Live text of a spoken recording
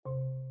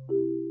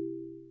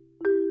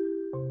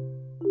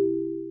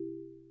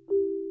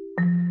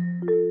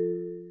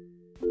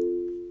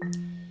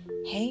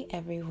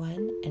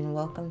everyone, and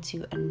welcome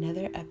to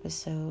another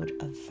episode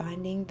of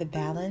Finding the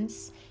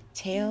Balance,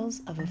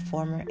 Tales of a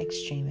Former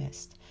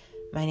Extremist.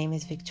 My name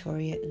is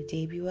Victoria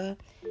Udebua,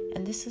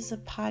 and this is a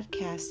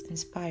podcast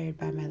inspired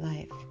by my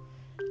life.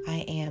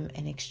 I am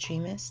an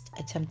extremist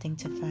attempting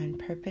to find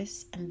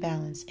purpose and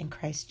balance in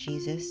Christ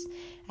Jesus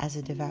as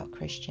a devout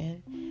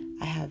Christian.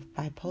 I have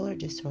bipolar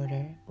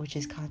disorder, which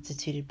is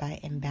constituted by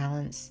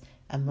imbalance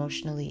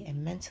emotionally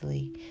and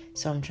mentally,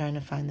 so I'm trying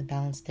to find the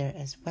balance there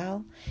as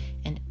well.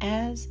 And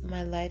as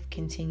my life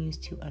continues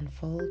to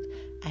unfold,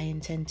 I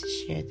intend to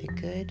share the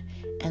good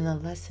and the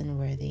lesson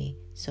worthy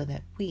so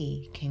that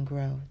we can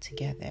grow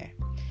together.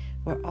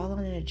 We're all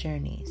on a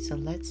journey, so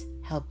let's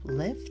help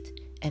lift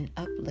and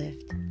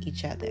uplift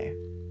each other.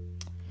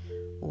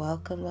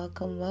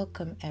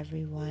 Welcome,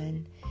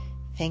 everyone.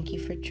 Thank you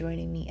for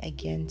joining me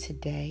again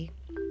today.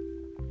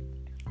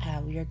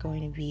 We are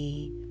going to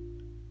be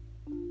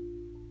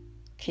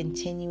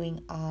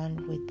continuing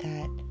on with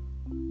that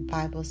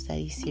Bible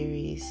study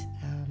series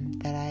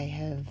that I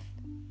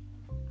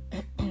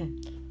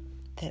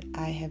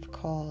have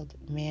called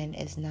Man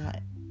is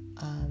Not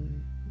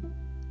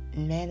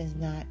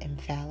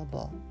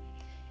Infallible.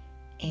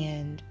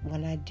 And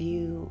when I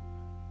do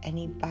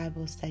any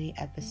Bible study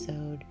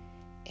episode,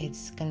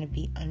 it's going to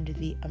be under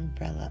the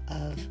umbrella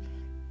of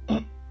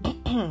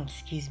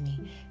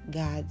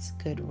God's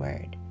good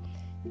word,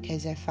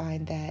 because I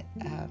find that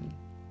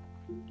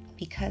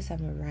because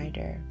I'm a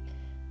writer,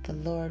 the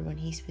Lord, when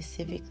He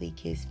specifically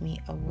gives me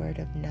a word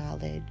of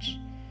knowledge,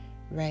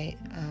 right,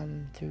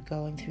 through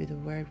going through the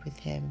Word with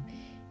Him,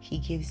 He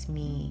gives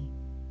me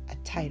a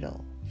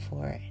title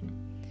for it.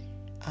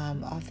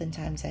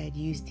 Oftentimes I had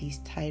used these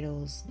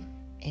titles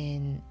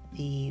in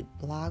the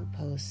blog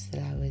posts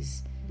that I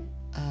was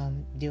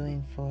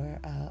doing for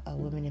a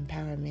women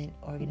empowerment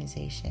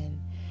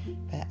organization,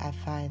 but I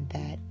find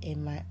that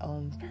in my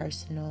own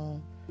personal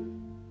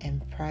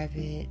and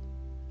private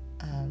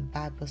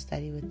Bible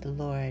study with the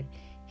Lord,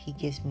 He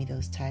gives me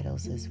those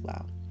titles as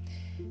well.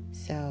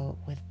 So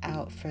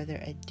without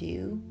further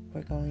ado,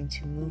 we're going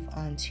to move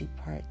on to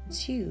part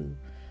 2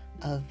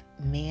 of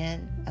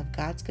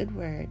God's good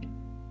word.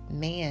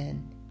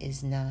 Man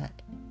is not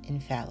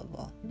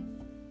infallible.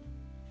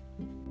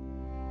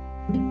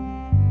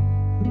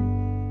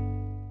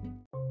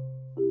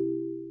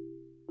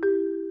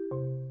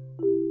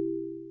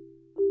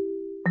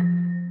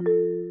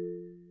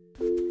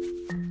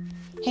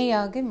 Hey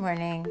y'all, good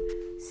morning.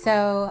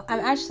 So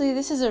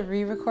this is a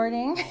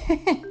re-recording.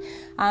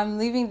 I'm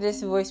leaving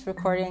this voice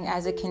recording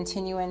as a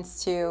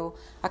continuance to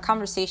a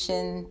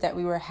conversation that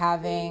we were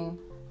having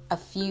a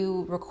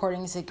few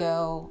recordings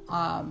ago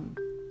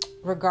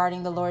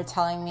regarding the Lord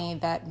telling me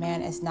that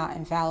man is not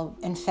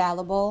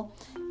infallible,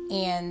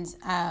 and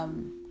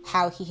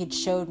how He had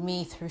showed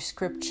me through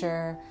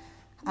scripture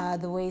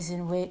the ways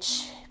in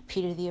which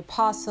Peter the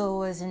Apostle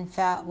was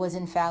not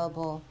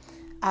infallible,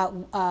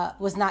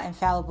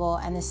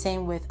 and the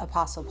same with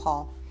Apostle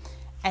Paul.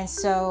 And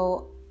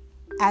so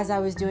as I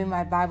was doing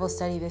my Bible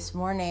study this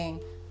morning,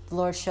 the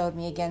Lord showed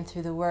me again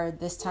through the Word,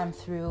 this time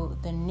through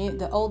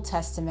the Old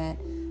Testament,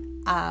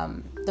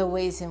 the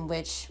ways in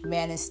which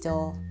man is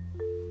still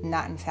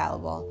not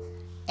infallible.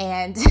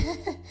 And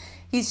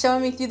He's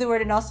showing me through the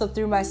Word and also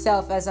through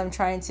myself as I'm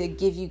trying to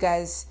give you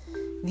guys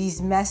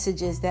these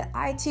messages that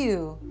I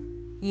too,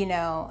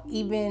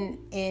 even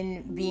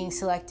in being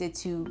selected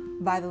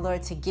by the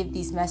Lord to give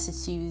these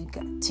messages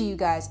to you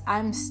guys,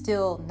 I'm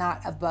still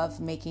not above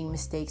making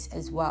mistakes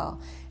as well.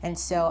 And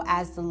so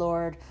as the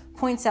Lord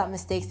points out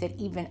mistakes that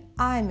even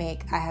I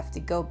make, I have to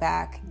go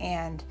back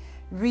and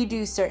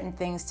redo certain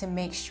things to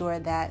make sure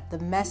that the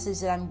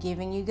message that I'm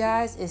giving you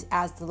guys is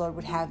as the Lord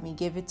would have me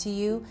give it to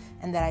you,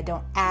 and that I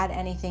don't add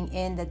anything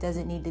in that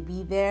doesn't need to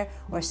be there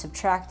or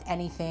subtract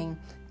anything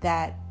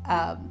that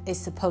is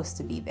supposed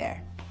to be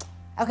there.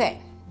 Okay.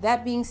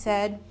 That being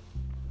said,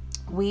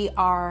 we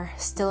are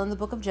still in the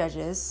book of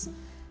Judges,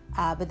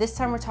 but this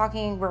time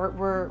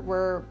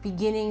we're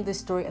beginning the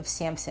story of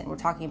Samson. We're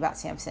talking about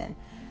Samson,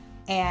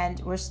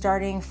 and we're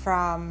starting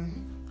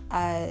from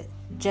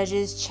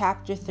Judges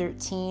chapter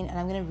 13, and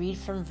I'm going to read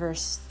from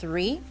verse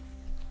 3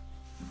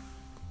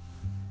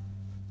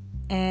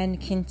 and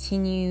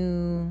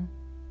continue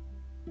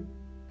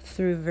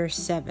through verse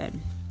 7.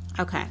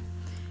 Okay,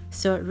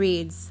 so it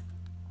reads,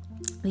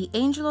 "The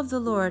angel of the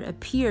Lord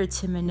appeared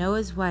to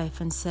Manoah's wife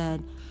and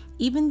said,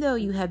 'Even though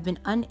you have been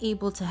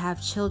unable to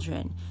have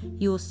children,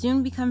 you will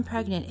soon become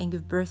pregnant and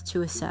give birth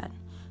to a son.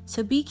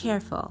 So be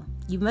careful.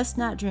 You must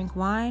not drink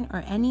wine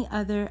or any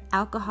other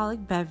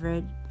alcoholic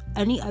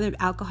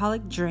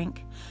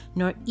drink,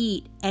 nor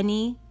eat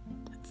any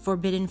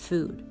forbidden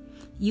food.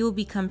 You will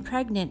become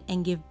pregnant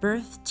and give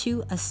birth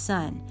to a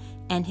son,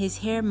 and his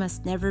hair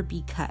must never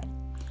be cut,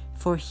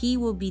 for he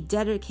will be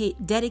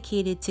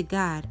dedicated to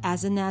God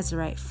as a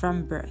Nazirite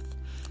from birth.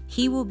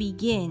 He will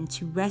begin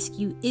to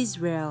rescue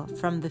Israel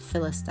from the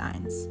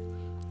Philistines.'"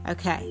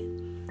 Okay,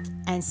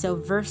 and so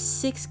verse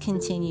 6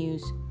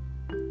 continues,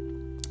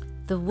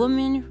 "The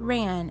woman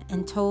ran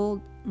and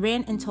told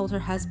her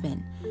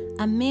husband,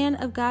 'A man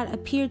of God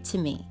appeared to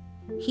me.'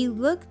 He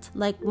looked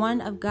like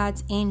one of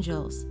God's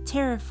angels,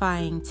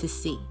 terrifying to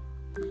see.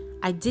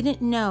 I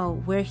didn't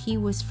know where he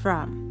was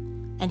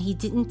from, and he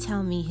didn't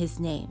tell me his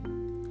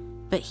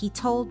name. But he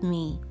told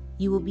me,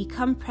 you will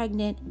become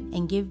pregnant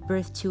and give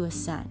birth to a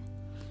son.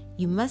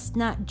 You must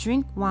not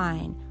drink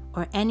wine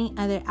or any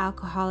other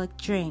alcoholic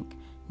drink,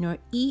 nor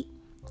eat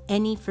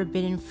any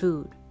forbidden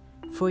food,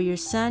 for your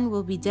son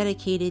will be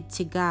dedicated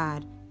to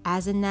God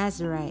as a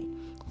Nazirite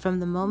from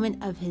the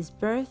moment of his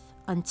birth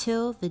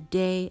until the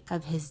day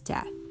of his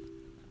death.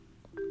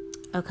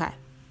 Okay.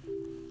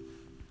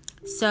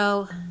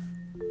 So,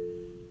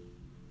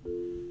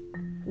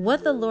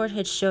 what the Lord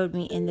had showed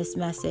me in this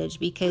message,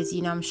 because,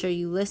 I'm sure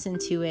you listened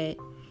to it,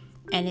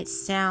 and it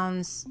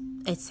sounds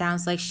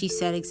like she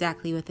said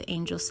exactly what the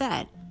angel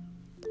said.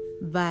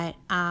 But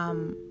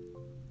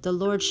the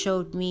Lord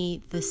showed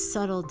me the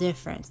subtle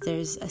difference.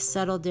 There's a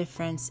subtle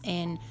difference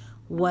in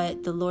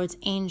what the Lord's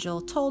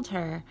angel told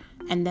her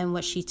and then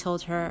what she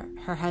told her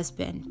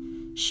husband.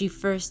 She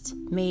first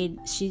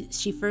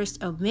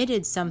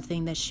omitted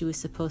something that she was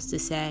supposed to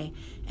say,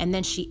 and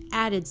then she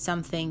added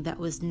something that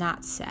was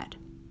not said,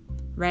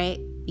 right?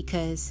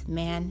 Because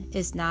man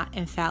is not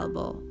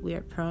infallible. We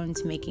are prone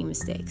to making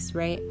mistakes,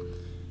 right?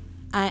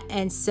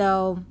 And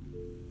so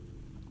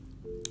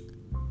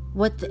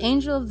what the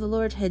angel of the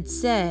Lord had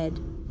said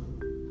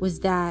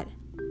was that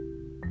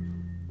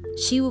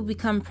she will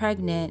become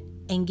pregnant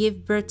and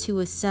give birth to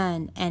a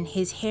son, and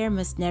his hair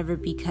must never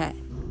be cut.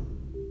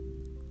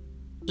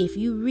 If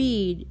you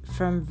read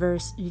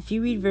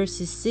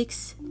verses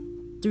 6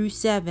 through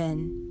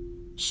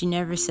 7, she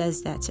never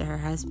says that to her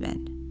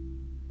husband.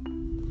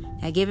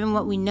 Now, given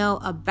what we know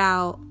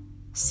about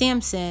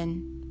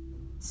Samson,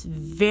 it's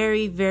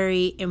very,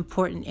 very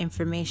important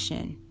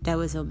information that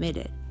was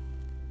omitted.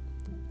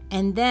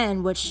 And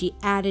then what she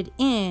added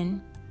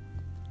in,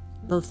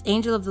 the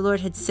angel of the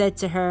Lord had said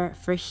to her,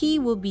 for he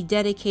will be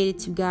dedicated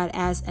to God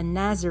as a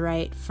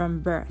Nazirite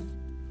from birth.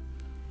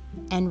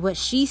 And what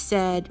she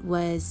said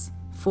was,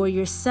 for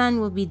your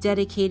son will be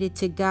dedicated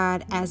to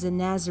God as a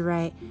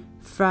Nazirite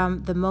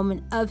from the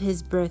moment of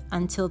his birth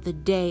until the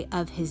day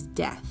of his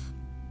death.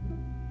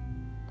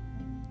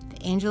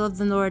 The angel of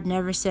the Lord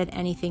never said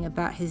anything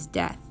about his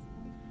death.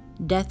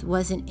 Death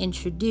wasn't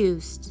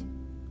introduced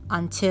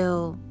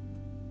until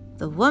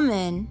the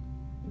woman,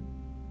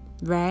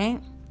 right,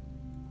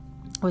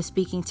 was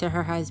speaking to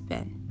her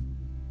husband.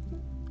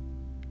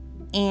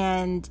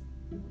 And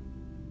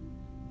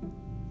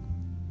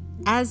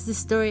as the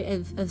story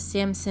of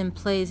Samson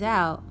plays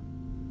out,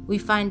 we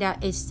find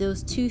out it's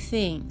those two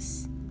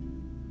things.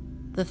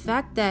 The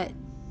fact that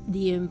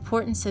the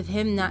importance of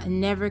him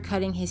never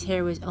cutting his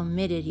hair was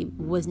omitted. He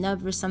was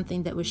never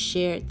something that was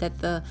shared, that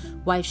the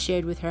wife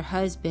shared with her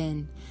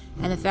husband.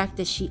 And the fact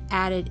that she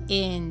added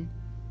in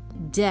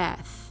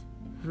death,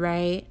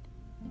 right?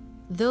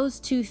 Those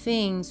two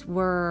things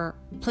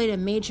played a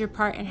major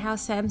part in how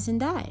Samson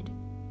died.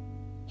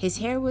 His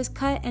hair was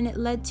cut and it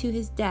led to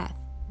his death.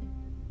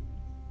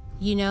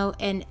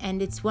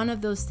 And it's one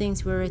of those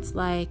things where it's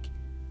like,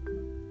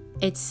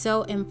 it's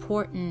so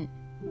important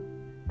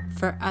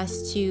for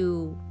us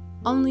to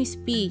only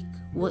speak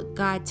what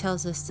God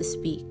tells us to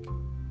speak.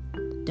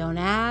 Don't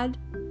add,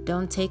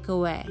 don't take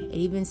away. It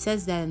even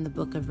says that in the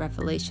book of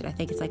Revelation. I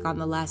think it's like on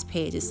the last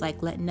page. It's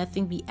like, let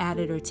nothing be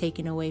added or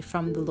taken away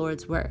from the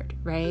Lord's word,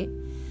 right?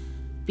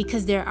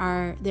 Because there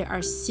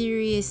are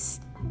serious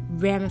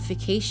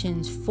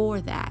ramifications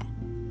for that,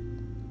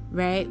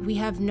 right? We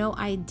have no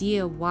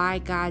idea why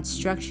God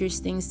structures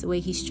things the way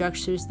he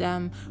structures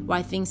them,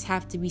 why things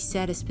have to be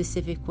said a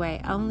specific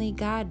way. Only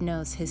God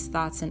knows his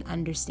thoughts and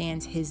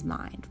understands his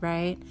mind,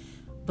 right?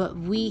 But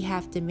we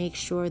have to make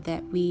sure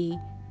that we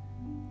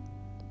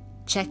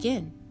check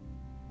in.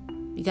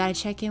 We got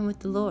to check in with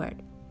the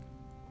Lord.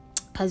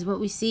 Because what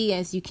we see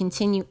as you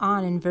continue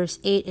on in verse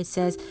 8, it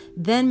says,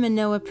 then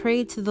Manoah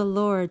prayed to the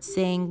Lord,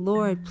 saying,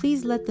 Lord,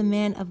 please let the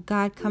man of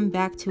God come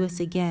back to us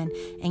again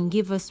and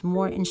give us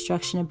more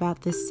instruction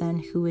about this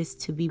son who is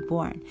to be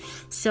born.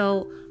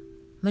 So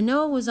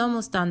Manoah was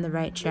almost on the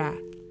right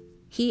track.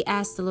 He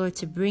asked the Lord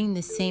to bring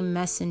the same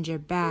messenger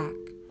back,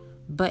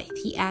 but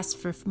he asked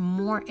for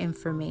more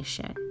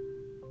information.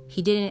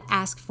 He didn't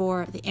ask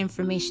for the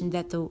information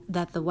that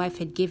the wife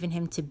had given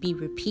him to be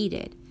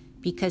repeated,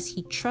 because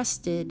he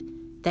trusted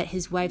that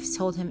his wife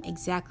told him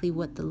exactly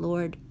what the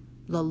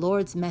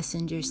Lord's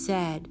messenger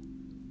said,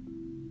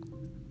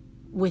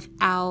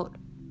 without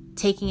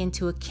taking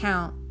into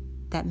account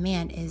that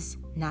man is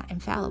not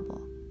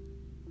infallible.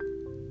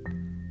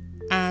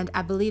 And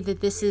I believe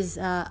that this is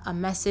a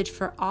message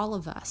for all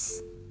of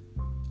us.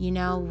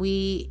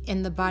 We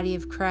in the body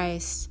of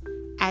Christ,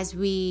 as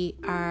we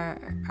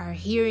are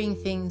hearing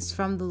things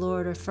from the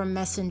Lord or from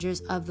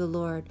messengers of the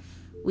Lord,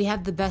 we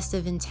have the best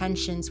of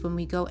intentions when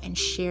we go and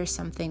share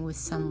something with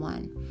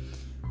someone.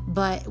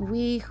 But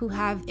we who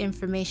have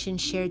information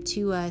shared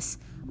to us,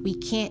 we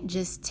can't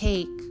just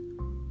take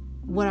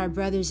what our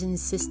brothers and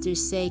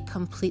sisters say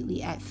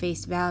completely at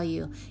face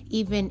value.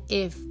 Even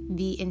if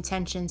the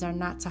intentions are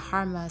not to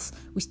harm us,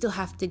 we still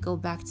have to go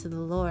back to the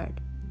Lord.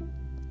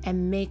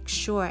 and make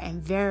sure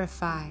and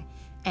verify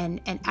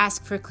and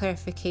ask for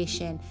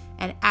clarification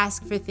and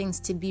ask for things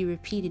to be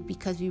repeated,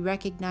 because we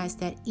recognize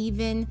that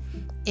even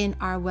in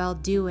our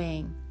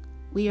well-doing,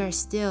 we are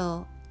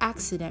still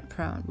accident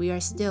prone. We are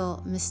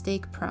still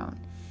mistake prone.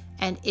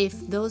 And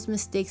if those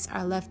mistakes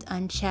are left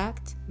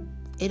unchecked,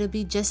 it'll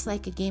be just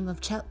like a game of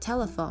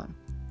telephone,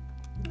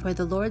 where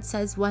the Lord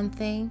says one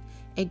thing,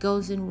 it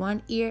goes in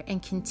one ear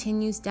and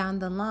continues down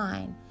the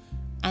line.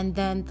 And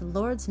then the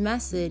Lord's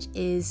message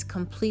is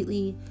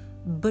completely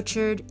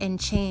butchered and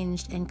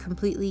changed and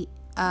completely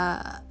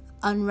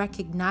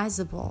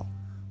unrecognizable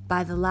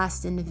by the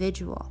last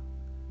individual.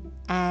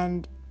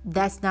 And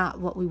that's not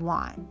what we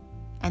want.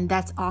 And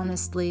that's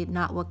honestly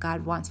not what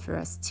God wants for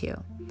us too.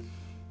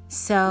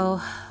 So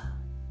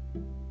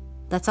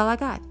that's all I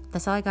got.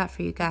 That's all I got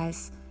for you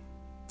guys.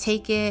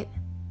 Take it,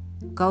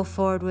 go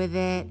forward with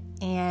it,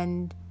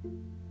 and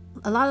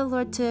allow the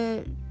Lord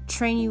to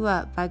train you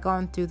up by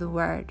going through the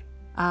word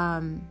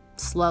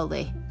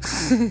slowly.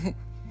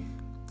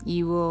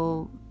 You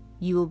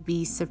will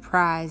be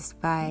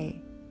surprised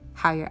by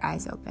how your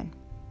eyes open.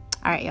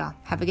 All right, y'all.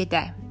 Have a good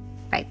day.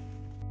 Bye.